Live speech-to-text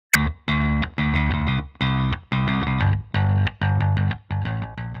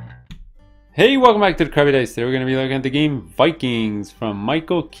Hey, welcome back to the Crabby Dice. Today we're going to be looking at the game Vikings from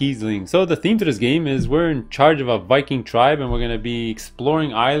Michael Kiesling. So the theme to this game is we're in charge of a Viking tribe and we're going to be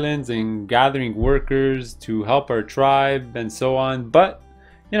exploring islands and gathering workers to help our tribe and so on. But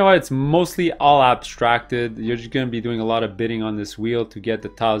you know what, it's mostly all abstracted. You're just going to be doing a lot of bidding on this wheel to get the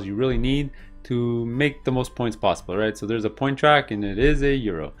tiles you really need to make the most points possible, right? So there's a point track and it is a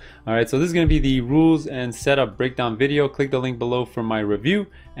euro. All right, so this is going to be the rules and setup breakdown video. Click the link below for my review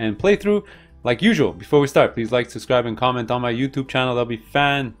and playthrough. Like usual, before we start, please like, subscribe, and comment on my YouTube channel. That'll be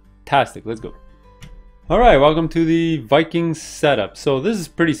fantastic. Let's go. All right, welcome to the Vikings setup. So this is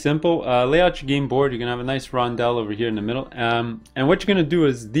pretty simple. Lay out your game board. You're gonna have a nice rondel over here in the middle. And what you're gonna do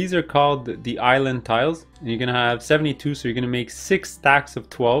is these are called the island tiles. And you're gonna have 72, so you're gonna make 6 stacks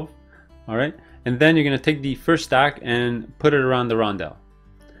of 12. All right, and then you're gonna take the first stack and put it around the rondel.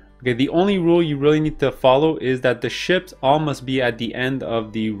 Okay, the only rule you really need to follow is that the ships all must be at the end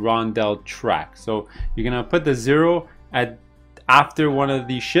of the rondel track. So you're gonna put the 0 after one of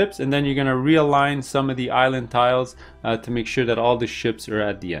these ships, and then you're gonna realign some of the island tiles to make sure that all the ships are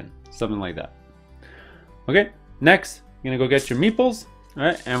at the end, something like that. Okay, next you're gonna go get your meeples. All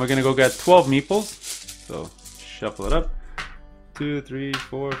right, and we're gonna go get 12 meeples. So shuffle it up. 2, 3,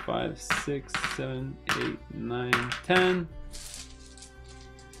 4, 5, 6, 7, 8, 9, 10.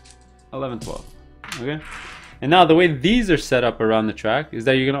 11, 12. Okay, and now the way these are set up around the track is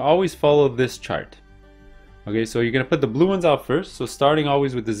that you're going to always follow this chart. Okay, so you're going to put the blue ones out first, so starting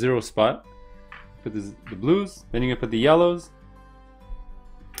always with the 0 spot. Put the blues, then you're going to put the yellows,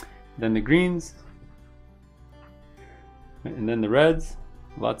 then the greens, and then the reds,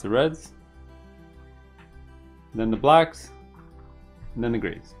 lots of reds, then the blacks, and then the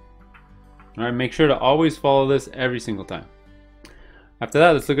grays. Alright, make sure to always follow this every single time. After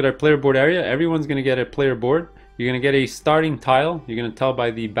that, let's look at our player board area. Everyone's going to get a player board. You're going to get a starting tile. You're going to tell by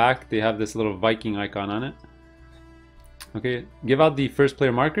the back they have this little Viking icon on it. Okay, give out the first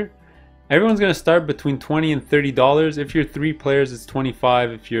player marker. Everyone's going to start between $20 and $30. If you're 3 players, it's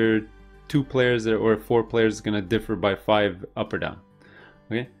 25. If you're 2 players or 4 players, it's going to differ by 5 up or down.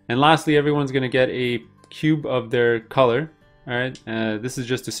 Okay, and lastly, everyone's going to get a cube of their color. All right, this is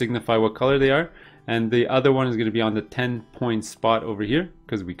just to signify what color they are. And the other one is going to be on the 10-point spot over here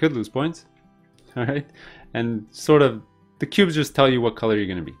because we could lose points. All right, and sort of the cubes just tell you what color you're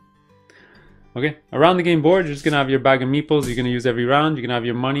going to be. Okay, around the game board, you're just going to have your bag of meeples you're going to use every round. You're going to have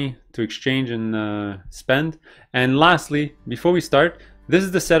your money to exchange and spend. And lastly, before we start, this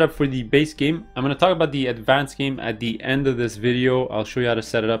is the setup for the base game. I'm going to talk about the advanced game at the end of this video. I'll show you how to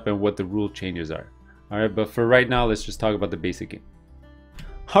set it up and what the rule changes are. All right, but for right now, let's just talk about the basic game.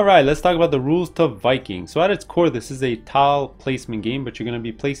 Alright, let's talk about the rules to Viking. So at its core, this is a tile placement game, but you're going to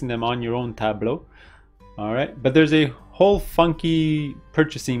be placing them on your own tableau. Alright, but there's a whole funky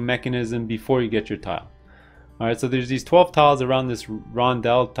purchasing mechanism before you get your tile. Alright, so there's these 12 tiles around this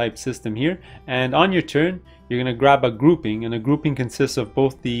rondel type system here, and on your turn, you're going to grab a grouping, and a grouping consists of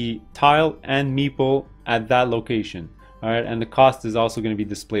both the tile and meeple at that location. Alright, and the cost is also going to be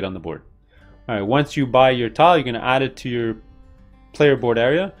displayed on the board. Alright, once you buy your tile, you're going to add it to your player board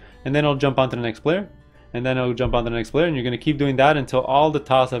area, and then it'll jump onto the next player, and then it'll jump onto the next player, and you're going to keep doing that until all the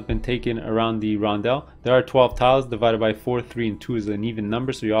tiles have been taken around the rondel. There are 12 tiles divided by 4, 3, and 2 is an even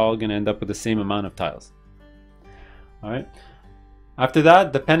number, so you're all going to end up with the same amount of tiles. Alright, after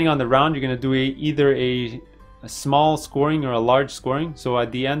that, depending on the round, you're going to do either a small scoring or a large scoring. So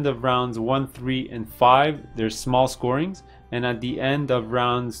at the end of rounds 1, 3, and 5, there's small scorings, and at the end of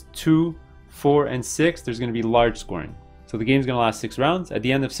rounds 2, 4, and 6, there's going to be large scoring. So the game's going to last 6 rounds. At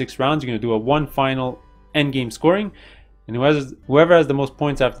the end of 6 rounds, you're going to do one final end game scoring. And whoever has the most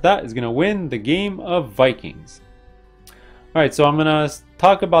points after that is going to win the game of Vikings. Alright, so I'm going to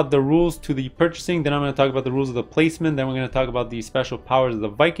talk about the rules to the purchasing. Then I'm going to talk about the rules of the placement. Then we're going to talk about the special powers of the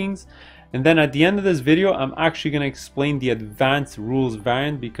Vikings. And then at the end of this video, I'm actually going to explain the advanced rules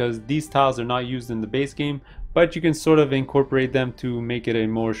variant because these tiles are not used in the base game, but you can sort of incorporate them to make it a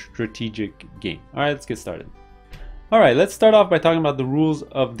more strategic game. Alright, let's get started. Alright, let's start off by talking about the rules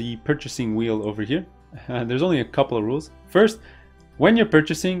of the purchasing wheel over here. There's only a couple of rules. First, when you're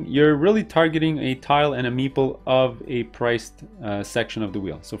purchasing, you're really targeting a tile and a meeple of a priced section of the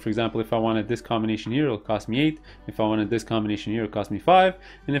wheel. So for example, if I wanted this combination here, it'll cost me 8. If I wanted this combination here, it'll cost me 5.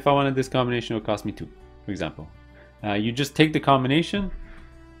 And if I wanted this combination, it'll cost me 2, for example. You just take the combination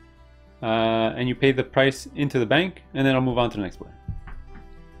and you pay the price into the bank, and then I'll move on to the next player.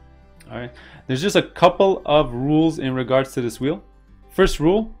 Alright, there's just a couple of rules in regards to this wheel. First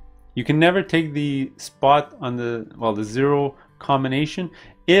rule, you can never take the spot on the 0 combination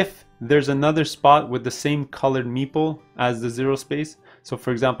if there's another spot with the same colored meeple as the 0 space. So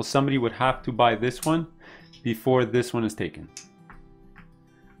for example, somebody would have to buy this one before this one is taken.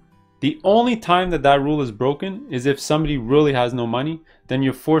 The only time that that rule is broken is if somebody really has no money, then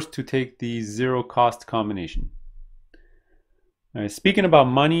you're forced to take the 0 cost combination. All right, speaking about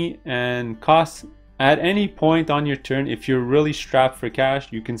money and costs, at any point on your turn, if you're really strapped for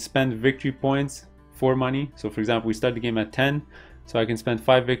cash, you can spend victory points for money. So for example, we start the game at 10, so I can spend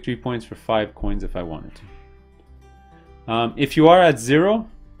 5 victory points for 5 coins if I wanted to. If you are at 0,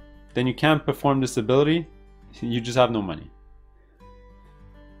 then you can't perform this ability. You just have no money.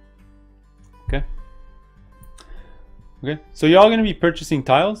 Okay, so you're all going to be purchasing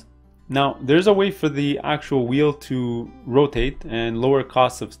tiles. Now, there's a way for the actual wheel to rotate and lower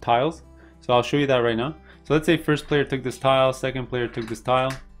costs of tiles. So I'll show you that right now. So let's say first player took this tile, second player took this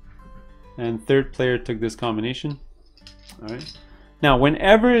tile, and third player took this combination. All right. Now,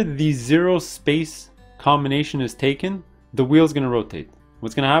 whenever the 0 space combination is taken, the wheel is going to rotate.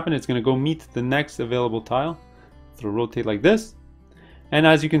 What's going to happen? It's going to go meet the next available tile. It'll rotate like this. And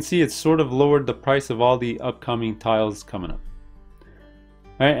as you can see, it's sort of lowered the price of all the upcoming tiles coming up.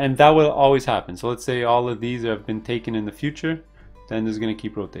 All right, and that will always happen. So let's say all of these have been taken in the future, then it's going to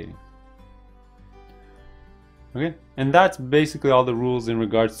keep rotating. Okay, and that's basically all the rules in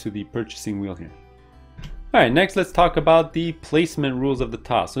regards to the purchasing wheel here. All right, next let's talk about the placement rules of the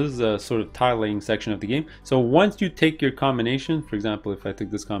tile. So this is a sort of tile laying section of the game. So once you take your combination, for example, if I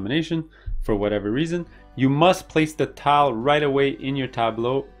took this combination for whatever reason, you must place the tile right away in your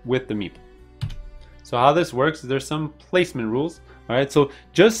tableau with the meeple. So how this works is there's some placement rules. All right, so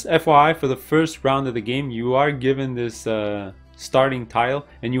just FYI, for the first round of the game, you are given this starting tile,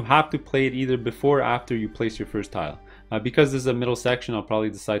 and you have to play it either before or after you place your first tile. Because this is a middle section, I'll probably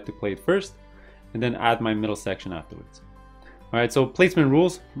decide to play it first and then add my middle section afterwards. All right, so placement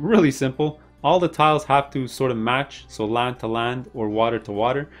rules, really simple. All the tiles have to sort of match, so land to land or water to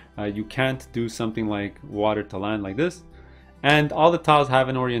water. You can't do something like water to land like this. And all the tiles have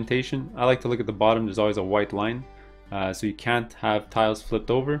an orientation. I like to look at the bottom, there's always a white line. So you can't have tiles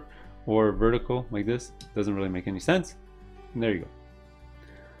flipped over or vertical like this. Doesn't really make any sense. And there you go.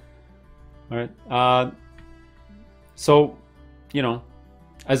 All right. So, you know,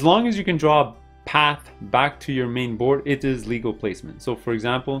 as long as you can draw a path back to your main board, it is legal placement. So for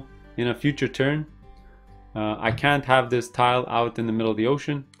example, in a future turn, I can't have this tile out in the middle of the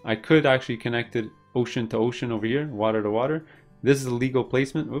ocean. I could actually connect it ocean to ocean over here, water to water. This is a legal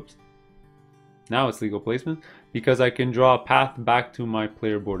placement. Oops. Now it's legal placement because I can draw a path back to my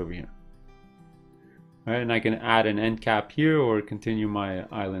player board over here. All right, and I can add an end cap here or continue my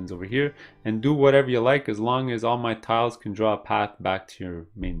islands over here and do whatever you like as long as all my tiles can draw a path back to your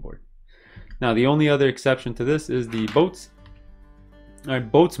main board. Now the only other exception to this is the boats. All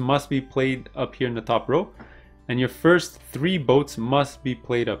right, boats must be played up here in the top row, and your first 3 boats must be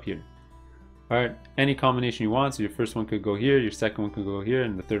played up here. All right, any combination you want. So your first one could go here, your second one could go here,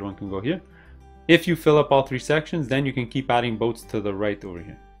 and the third one can go here. If you fill up all 3 sections, then you can keep adding boats to the right over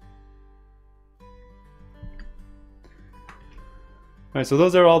here. All right, so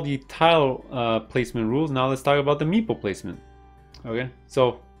those are all the tile placement rules. Now let's talk about the meeple placement. Okay,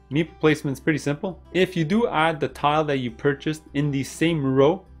 so meeple placement is pretty simple. If you do add the tile that you purchased in the same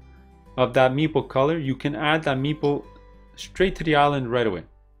row of that meeple color, you can add that meeple straight to the island right away.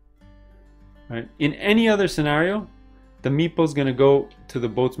 All right. In any other scenario, the meeple is going to go to the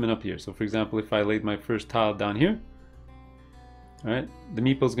boatsman up here. So for example, if I laid my first tile down here, all right, the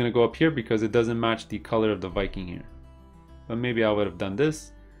meeple is going to go up here because it doesn't match the color of the Viking here. But maybe I would have done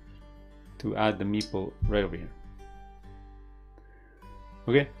this to add the meeple right over here.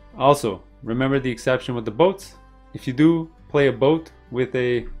 Okay, also remember the exception with the boats. If you do play a boat with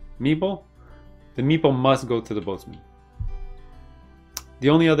a meeple, the meeple must go to the boatsman. The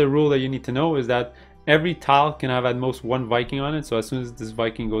only other rule that you need to know is that every tile can have at most 1 Viking on it. So as soon as this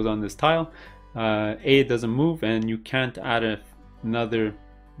Viking goes on this tile, it doesn't move, and you can't add another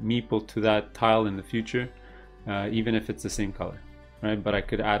meeple to that tile in the future, even if it's the same color, right? But I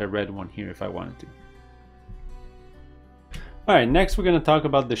could add a red one here if I wanted to. All right, next we're going to talk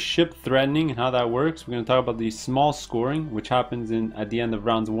about the ship threatening and how that works. We're going to talk about the small scoring, which happens at the end of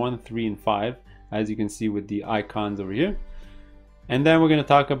rounds 1, 3, and 5, as you can see with the icons over here. And then we're going to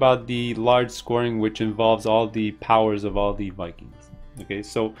talk about the large scoring, which involves all the powers of all the Vikings. Okay,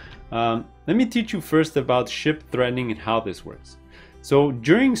 so let me teach you first about ship threatening and how this works. So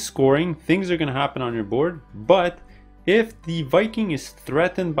during scoring, things are going to happen on your board, but if the Viking is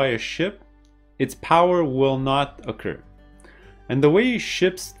threatened by a ship, its power will not occur. And the way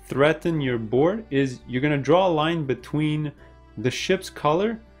ships threaten your board is you're going to draw a line between the ship's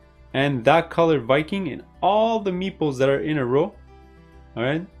color and that color Viking and all the meeples that are in a row, all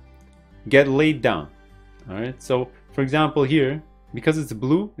right, get laid down. All right, so for example here, because it's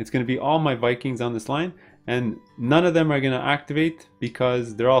blue, it's going to be all my Vikings on this line, and none of them are going to activate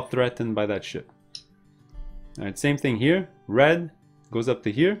because they're all threatened by that ship. All right, same thing here. Red goes up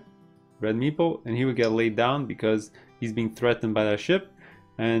to here, red meeple, and he would get laid down because he's being threatened by that ship.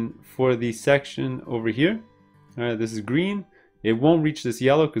 And for the section over here, all right, this is green. It won't reach this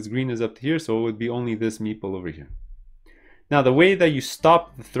yellow because green is up to here, so it would be only this meeple over here. Now the way that you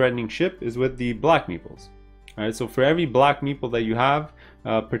stop the threatening ship is with the black meeples. All right, so for every black meeple that you have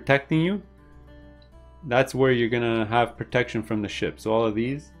protecting you, that's where you're gonna have protection from the ship. So all of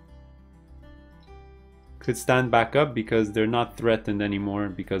these could stand back up because they're not threatened anymore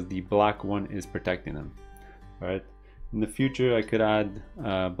because the black one is protecting them. All right, in the future I could add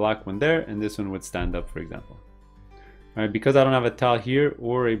a black one there, and this one would stand up, for example. All right, because I don't have a tile here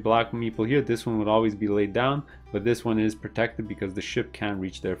or a black meeple here, this one would always be laid down, but this one is protected because the ship can't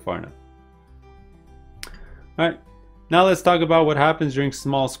reach there far enough. All right, now let's talk about what happens during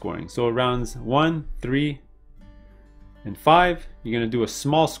small scoring. So rounds 1, 3, and 5, you're going to do a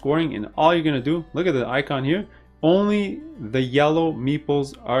small scoring, and all you're going to do, look at the icon here, only the yellow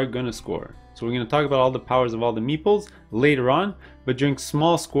meeples are going to score. So we're going to talk about all the powers of all the meeples later on, but during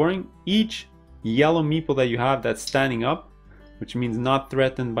small scoring, each yellow meeple that you have that's standing up, which means not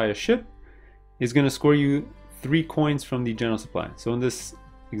threatened by a ship, is going to score you 3 coins from the general supply. So in this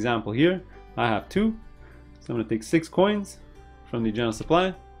example here, I have 2. So I'm going to take 6 coins from the general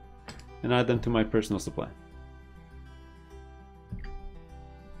supply and add them to my personal supply.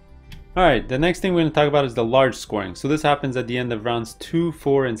 Alright, the next thing we're going to talk about is the large scoring. So this happens at the end of rounds 2,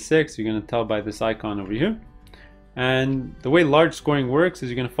 4, and 6. You're going to tell by this icon over here. And the way large scoring works is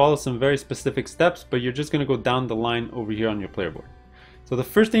you're going to follow some very specific steps, but you're just going to go down the line over here on your player board. So the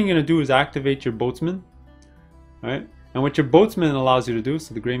first thing you're going to do is activate your boatsman. Alright, and what your boatsman allows you to do,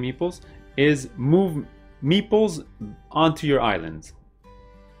 so the gray meeples, is move meeples onto your islands.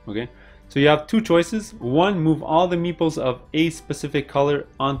 Okay, so you have 2 choices. One, move all the meeples of a specific color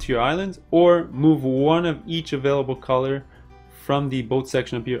onto your islands, or move one of each available color from the boat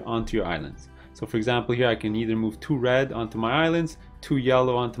section up here onto your islands. So for example here, I can either move 2 red onto my islands, 2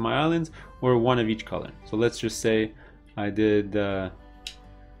 yellow onto my islands, or 1 of each color. So let's just say I did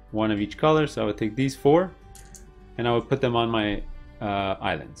 1 of each color. So I would take these 4 and I would put them on my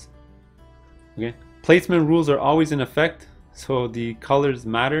islands. Okay, placement rules are always in effect, so the colors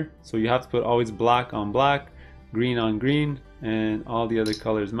matter. So you have to put always black on black, green on green, and all the other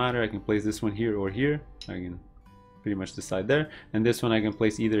colors matter. I can place this one here or here. I can pretty much decide there, and this one I can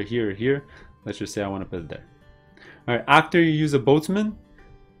place either here or here. Let's just say I want to put it there. All right, after you use a boatsman,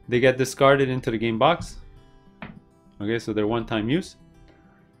 they get discarded into the game box. Okay, so they're one-time use.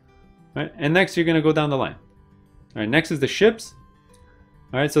 All right, and next you're going to go down the line. All right, next is the ships.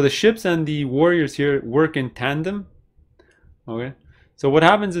 All right, so the ships and the warriors here work in tandem. Okay, so what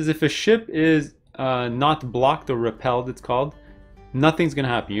happens is if a ship is not blocked or repelled, it's called, nothing's going to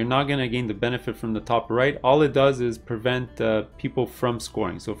happen. You're not going to gain the benefit from the top right. All it does is prevent people from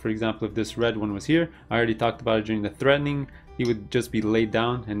scoring. So for example, if this red one was here, I already talked about it during the threatening, he would just be laid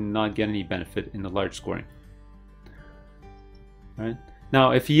down and not get any benefit in the large scoring. All right,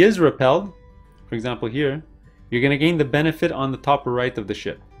 now if he is repelled, for example here, you're going to gain the benefit on the top right of the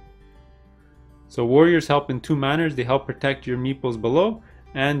ship. So warriors help in 2 manners. They help protect your meeples below,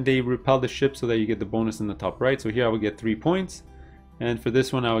 and they repel the ship so that you get the bonus in the top right. So here I would get 3 points, and for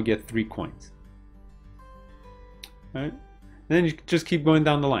this one I would get 3 coins. All right, and then you just keep going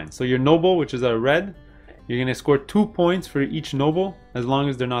down the line. So your noble, which is a red, you're going to score 2 points for each noble as long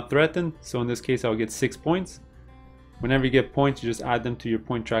as they're not threatened. So in this case I will get 6 points. Whenever you get points, you just add them to your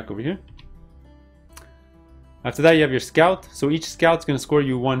point track over here. After that you have your scout. So each scout's going to score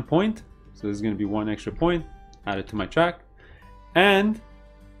you 1 point. So this is going to be 1 extra point added to my track. And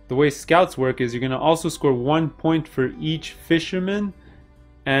the way scouts work is you're going to also score 1 point for each fisherman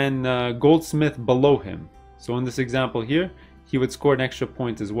and goldsmith below him. So in this example here, he would score an extra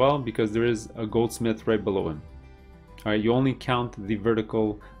point as well because there is a goldsmith right below him. All right, you only count the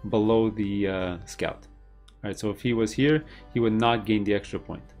vertical below the scout. All right, so if he was here, he would not gain the extra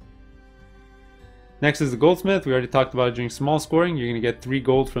point. Next is the goldsmith. We already talked about it during small scoring. You're going to get 3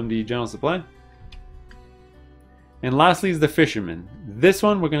 gold from the general supply. And lastly is the fisherman. This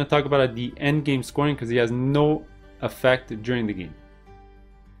one we're going to talk about at the end game scoring because he has no effect during the game.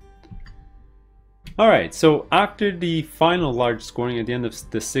 Alright, so after the final large scoring at the end of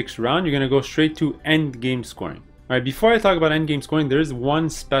the 6th round, you're going to go straight to end game scoring. Alright, before I talk about endgame scoring, there is one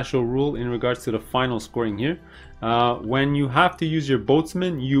special rule in regards to the final scoring here. When you have to use your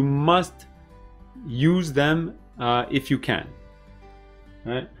boatsmen, you must use them if you can.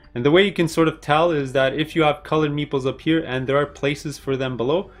 Alright, and the way you can sort of tell is that if you have colored meeples up here and there are places for them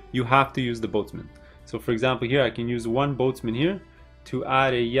below, you have to use the boatsman. So for example here, I can use one boatsman here to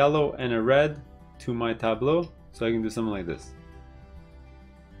add a yellow and a red to my tableau. So I can do something like this.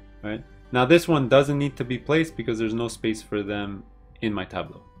 Right? Now this one doesn't need to be placed because there's no space for them in my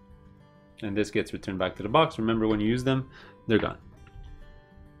tableau. And this gets returned back to the box. Remember, when you use them, they're gone.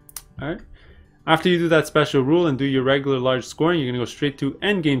 Alright. After you do that special rule and do your regular large scoring, you're going to go straight to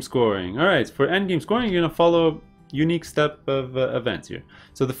endgame scoring. Alright, for endgame scoring, you're going to follow a unique step of events here.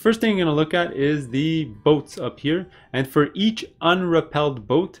 So the first thing you're going to look at is the boats up here. And for each unrepelled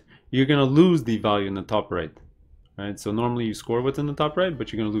boat, you're going to lose the value in the top right. Right? So normally you score what's in the top right,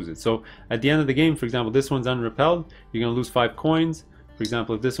 but you're going to lose it. So at the end of the game, for example, this one's unrepelled, you're going to lose 5 coins. For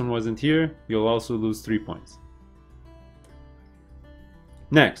example, if this one wasn't here, you'll also lose 3 points.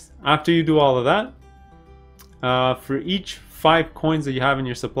 Next, after you do all of that, for each 5 coins that you have in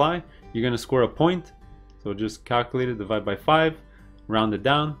your supply, you're going to score a point. So just calculate it, divide by 5, round it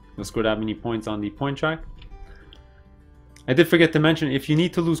down. You'll score that many points on the point track. I did forget to mention, if you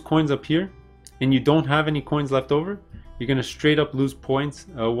need to lose coins up here and you don't have any coins left over, you're going to straight up lose points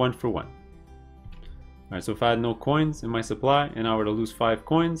 1 for 1. Alright, so if I had no coins in my supply and I were to lose 5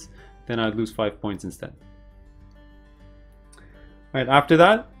 coins, then I'd lose 5 points instead. Alright, after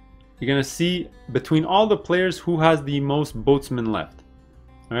that, you're going to see between all the players who has the most boatsmen left.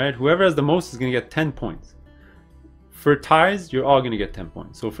 Alright, whoever has the most is going to get 10 points. For ties, you're all going to get 10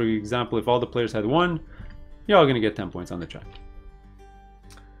 points. So for example, if all the players had 1, you're all going to get 10 points on the track.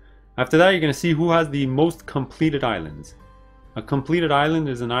 After that, you're going to see who has the most completed islands. A completed island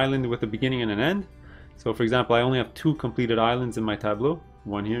is an island with a beginning and an end. So for example, I only have 2 completed islands in my tableau.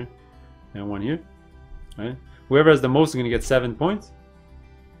 One here and one here. Right? Whoever has the most is going to get 7 points.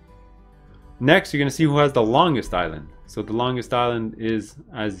 Next, you're going to see who has the longest island. So the longest island is,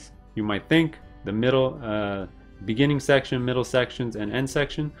 as you might think, the middle, beginning section, middle sections, and end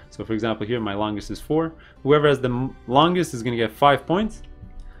section. So for example, here my longest is 4. Whoever has the longest is going to get 5 points.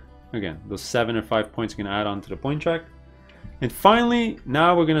 Again, those 7 or 5 points are going to add on to the point track. And finally,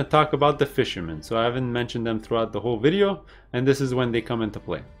 now we're going to talk about the fishermen. So I haven't mentioned them throughout the whole video, and this is when they come into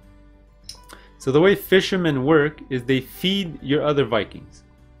play. So the way fishermen work is they feed your other Vikings.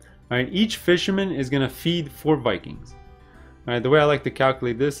 All right, each fisherman is going to feed 4 Vikings. All right, the way I like to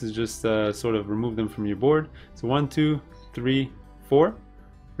calculate this is just sort of remove them from your board. So 1, 2, 3, 4.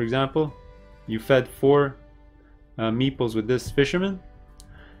 For example, you fed 4 meeples with this fisherman.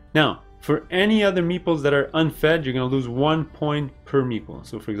 Now, for any other meeples that are unfed, you're going to lose 1 point per meeple.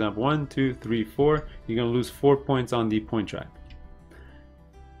 So for example, 1, 2, 3, 4, you're going to lose 4 points on the point track.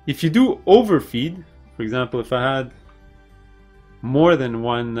 If you do overfeed, for example, if I had more than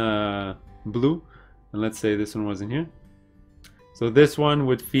 1 blue, and let's say this one wasn't here. So this one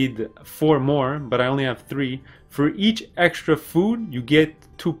would feed 4 more, but I only have 3. For each extra food, you get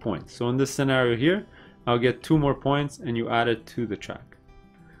 2 points. So in this scenario here, I'll get 2 more points and you add it to the track.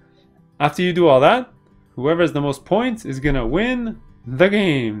 After you do all that, whoever has the most points is going to win the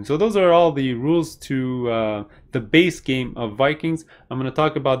game. So those are all the rules to the base game of Vikings. I'm going to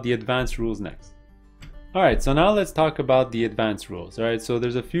talk about the advanced rules next. Alright, so now let's talk about the advanced rules. Alright, so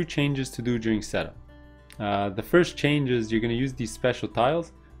there's a few changes to do during setup. The first change is you're going to use these special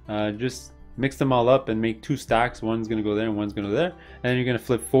tiles. Just mix them all up and make 2 stacks. One's going to go there and one's going to go there. And then you're going to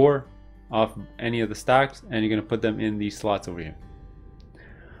flip 4 off any of the stacks and you're going to put them in these slots over here.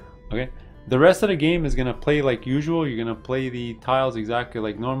 Okay, the rest of the game is going to play like usual. You're going to play the tiles exactly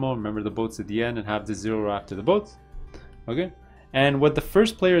like normal. Remember the boats at the end and have the 0 after the boats. Okay, and what the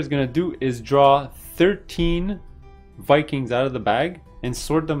first player is going to do is draw 13 Vikings out of the bag and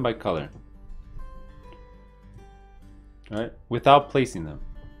sort them by color. Alright, without placing them.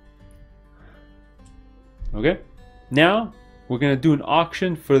 Okay, now we're going to do an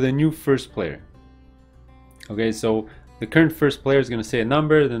auction for the new first player. Okay, so the current first player is going to say a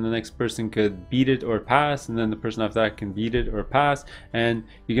number, then the next person could beat it or pass, and then the person after that can beat it or pass, and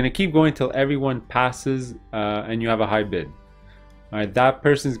you're going to keep going till everyone passes and you have a high bid. Alright, that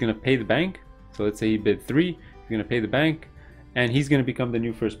person is going to pay the bank. So let's say he bid 3, he's going to pay the bank, and he's going to become the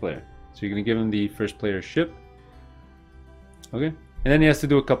new first player. So you're going to give him the first player ship. Okay, and then he has to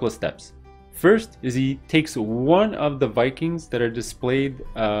do a couple of steps. First is he takes one of the Vikings that are displayed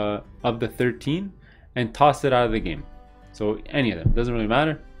of the 13 and toss it out of the game. So any of them, doesn't really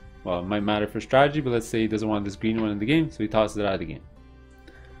matter. Well, it might matter for strategy, but let's say he doesn't want this green one in the game, so he tosses it out of the game.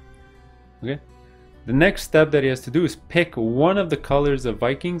 Okay, The next step that he has to do is pick one of the colors of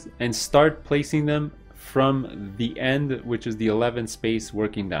Vikings and start placing them from the end, which is the 11th space,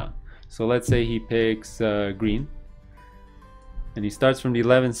 working down. So let's say he picks green, and he starts from the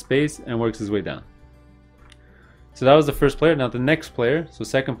 11th space and works his way down. So that was the first player. Now the next player, so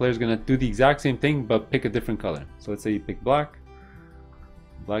second player, is going to do the exact same thing but pick a different color. So let's say you pick black.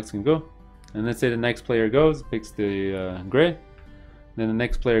 Black's going to go. And let's say the next player goes, picks the gray. Then the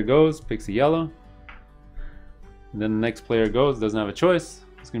next player goes, picks the yellow. And then the next player goes, doesn't have a choice,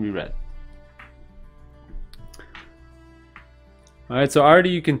 it's going to be red. Alright, so already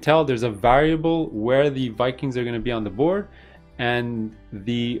you can tell there's a variable where the Vikings are going to be on the board, and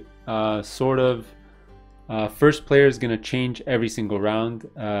the first player is going to change every single round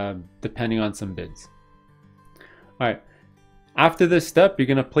depending on some bids. Alright, after this step, you're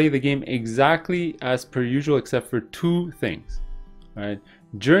going to play the game exactly as per usual except for two things. Alright,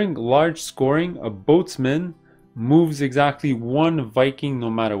 during large scoring, a boatsman moves exactly one Viking no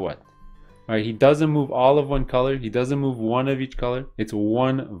matter what. Alright, he doesn't move all of one color, he doesn't move one of each color, it's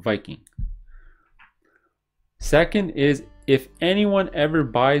one Viking. Second is, if anyone ever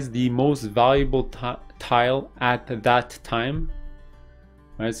buys the most valuable tile at that time,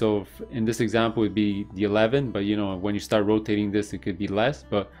 right? So in this example it would be the 11, but you know, when you start rotating this it could be less,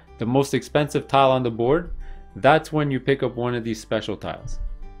 but the most expensive tile on the board, that's when you pick up one of these special tiles.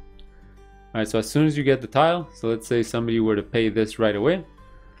 Alright, so as soon as you get the tile, so let's say somebody were to pay this right away,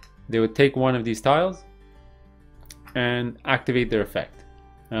 they would take one of these tiles and activate their effect.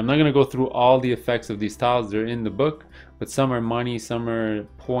 Now, I'm not going to go through all the effects of these tiles, they're in the book, but some are money, some are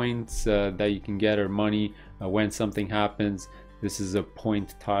points that you can get, or money when something happens. This is a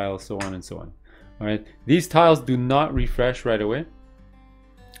point tile, so on and so on. Alright, these tiles do not refresh right away.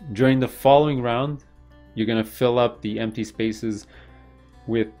 During the following round, you're going to fill up the empty spaces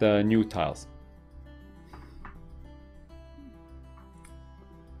with new tiles.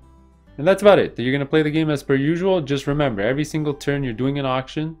 And that's about it. You're going to play the game as per usual. Just remember, every single turn you're doing an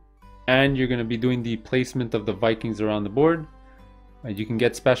auction, and you're going to be doing the placement of the Vikings around the board. You can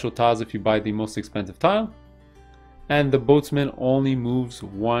get special tiles if you buy the most expensive tile, and the boatsman only moves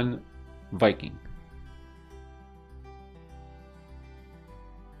one Viking.